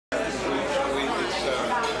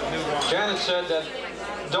Janet said that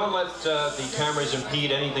don't let the cameras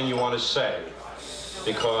impede anything you want to say,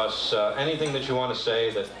 because anything that you want to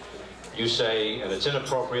say that you say and it's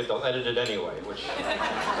inappropriate, they'll edit it anyway, which...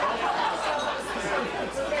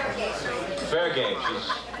 Fair game.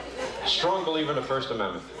 She's a strong believer in the First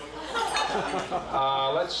Amendment.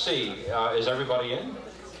 Let's see, is everybody in?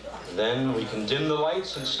 Then we can dim the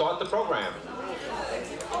lights and start the program.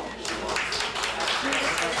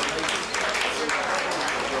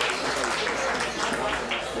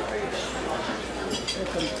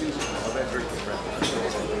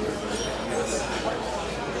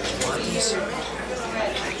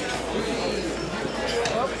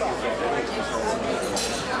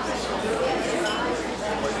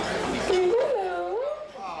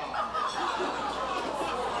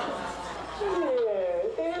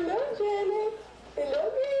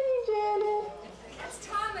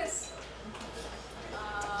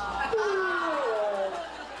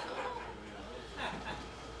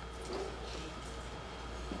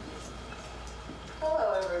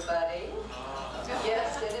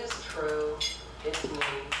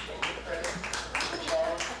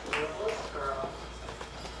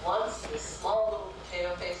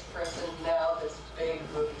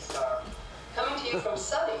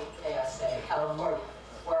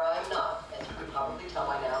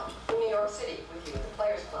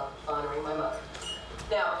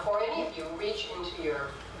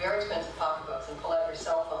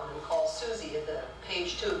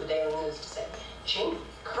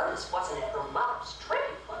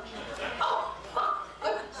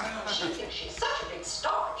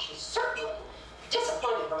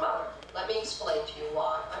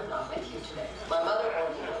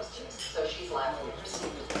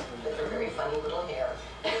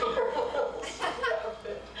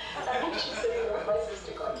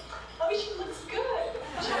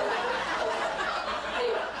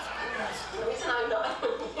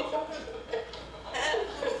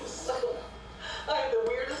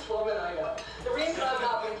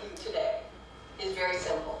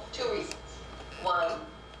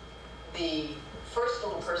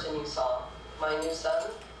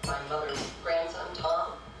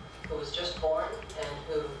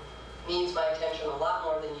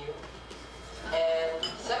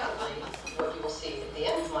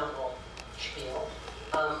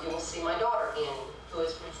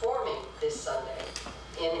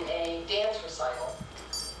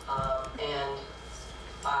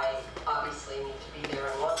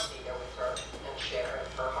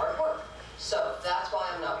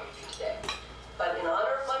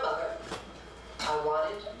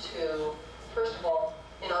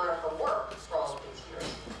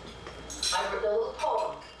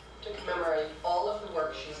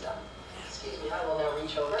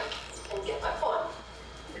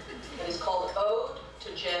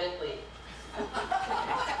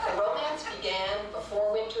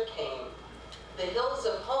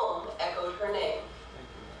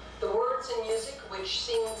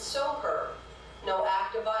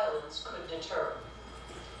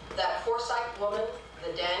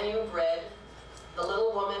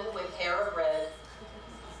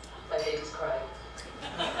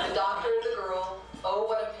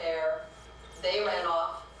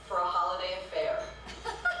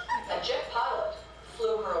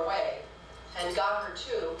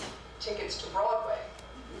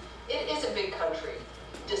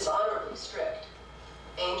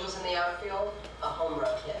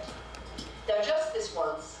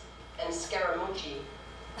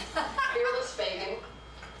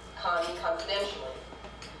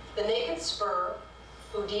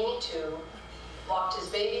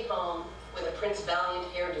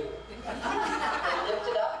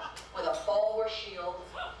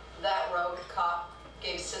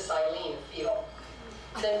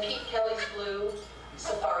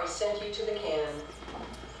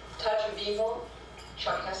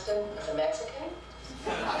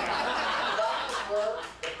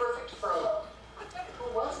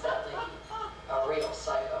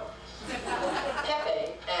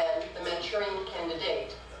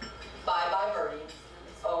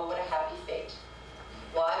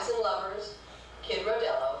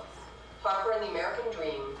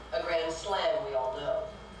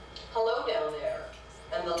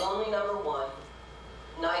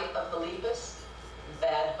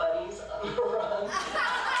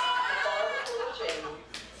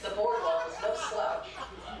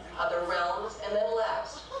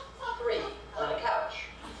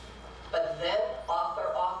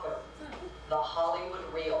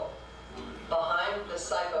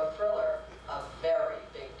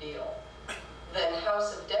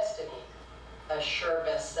 a sure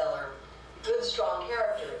bestseller, good strong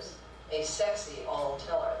characters, a sexy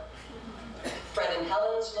all-teller. Fred and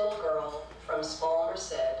Helen's little girl from small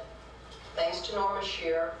Merced. Thanks to Norma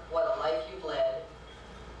Shear, what a life you've led.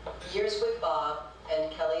 Years with Bob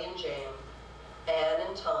and Kelly and Jane, Ann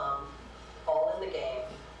and Tom, all in the game.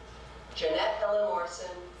 Jeanette Helen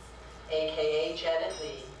Morrison, aka Janet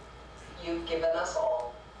Leigh, you've given us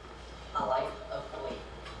all a life of glee.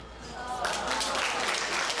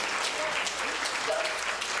 So,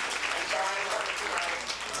 I'm sorry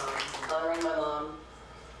I'm honoring my mom,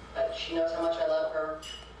 but she knows how much I love her,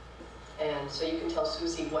 and so you can tell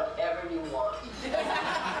Susie whatever you want.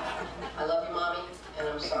 I love you, Mommy, and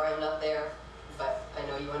I'm sorry I'm not there, but I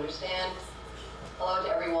know you understand. Hello to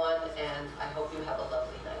everyone, and I hope you have a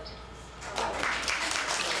lovely night.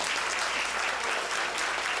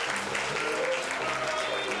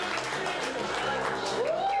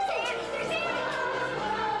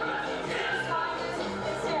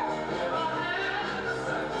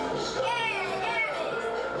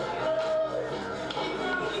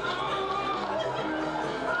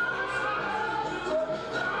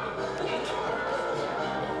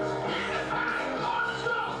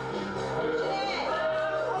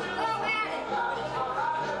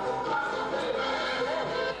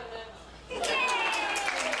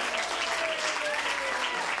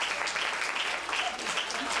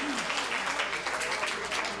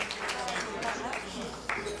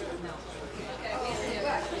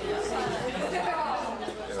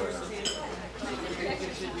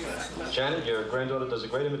 Janet, your granddaughter does a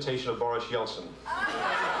great imitation of Boris Yeltsin.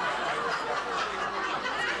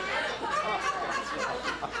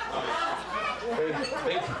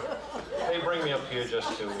 They bring me up here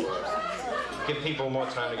just to give people more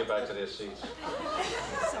time to get back to their seats.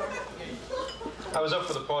 I was up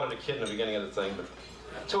for the part of the kid in the beginning of the thing, but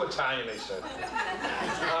too Italian, they said.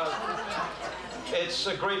 It's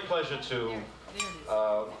a great pleasure to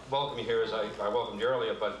welcome you here, as I welcomed you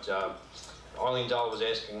earlier, but Arlene Dahl was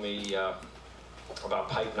asking me about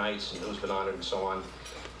pipe nights and who's been honored and so on.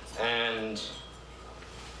 And,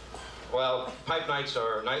 well, pipe nights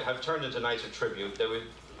have turned into nights of tribute. There were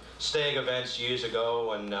stag events years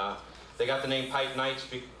ago, and they got the name Pipe Nights.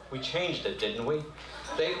 We changed it, didn't we?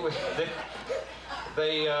 They were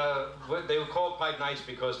called Pipe Nights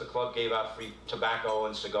because the club gave out free tobacco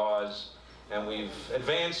and cigars, and we've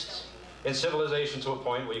advanced in civilization to a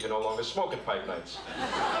point where you can no longer smoke at Pipe Nights.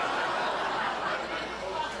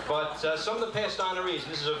 But some of the past honorees,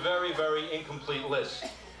 this is a very, very incomplete list.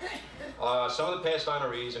 Some of the past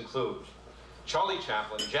honorees include Charlie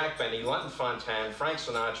Chaplin, Jack Benny, Lenton Fontaine, Frank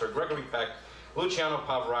Sinatra, Gregory Peck, Luciano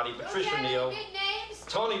Pavarotti, Patricia Neal,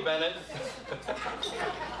 Tony Bennett.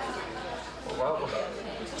 Well,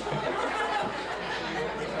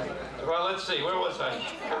 let's see, where was I?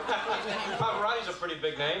 Pavarotti's a pretty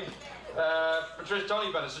big name. Patricia,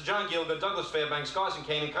 Tony Bennett, Sir John Gielgud, Douglas Fairbanks, Carson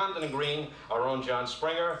Kane, Compton and Green, our own John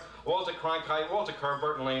Springer, Walter Cronkite, Walter Kerr,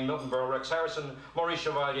 Burton Lane, Milton Berle, Rex Harrison, Maurice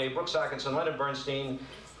Chevalier, Brooks Atkinson, Leonard Bernstein,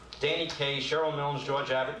 Danny Kaye, Cheryl Milnes,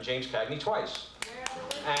 George Abbott, and James Cagney twice.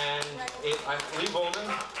 And Lee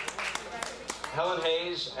Bullman, Helen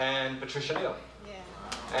Hayes, and Patricia Neal.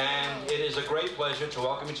 And it is a great pleasure to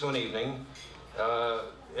welcome you to an evening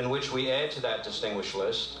in which we add to that distinguished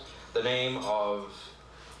list the name of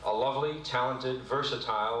a lovely, talented,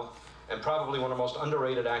 versatile, and probably one of the most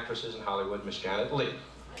underrated actresses in Hollywood, Miss Janet Leigh.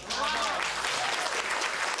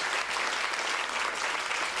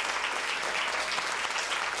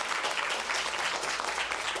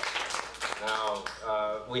 Now,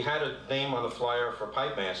 we had a name on the flyer for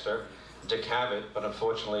Pipe Master, Dick Cavett, but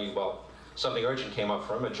unfortunately, well, something urgent came up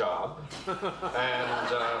for him, a job. And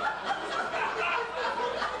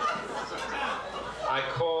I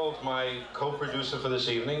called my co-producer for this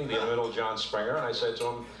evening, the inimitable John Springer, and I said to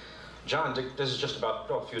him, John, Dick, this is just about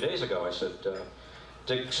a few days ago. I said,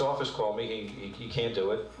 Dick's office called me, he can't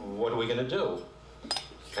do it. What are we going to do?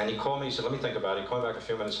 And he called me, he said, let me think about it. He called me back a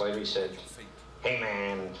few minutes later, he said, hey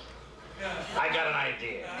man, I got an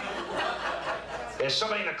idea. There's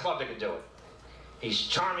somebody in the club that could do it. He's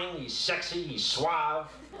charming, he's sexy, he's suave,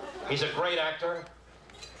 he's a great actor.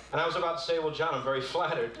 And I was about to say, well, John, I'm very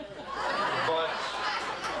flattered. But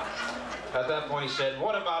at that point he said,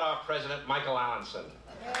 what about our president, Michael Allenson?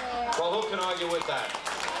 Well, who can argue with that?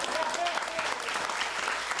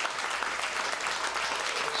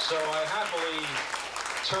 So I happily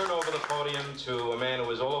turn over the podium to a man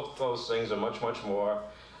who is all of those things and much, much more.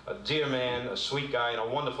 A dear man, a sweet guy, and a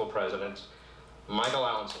wonderful president, Michael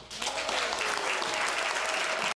Allenson.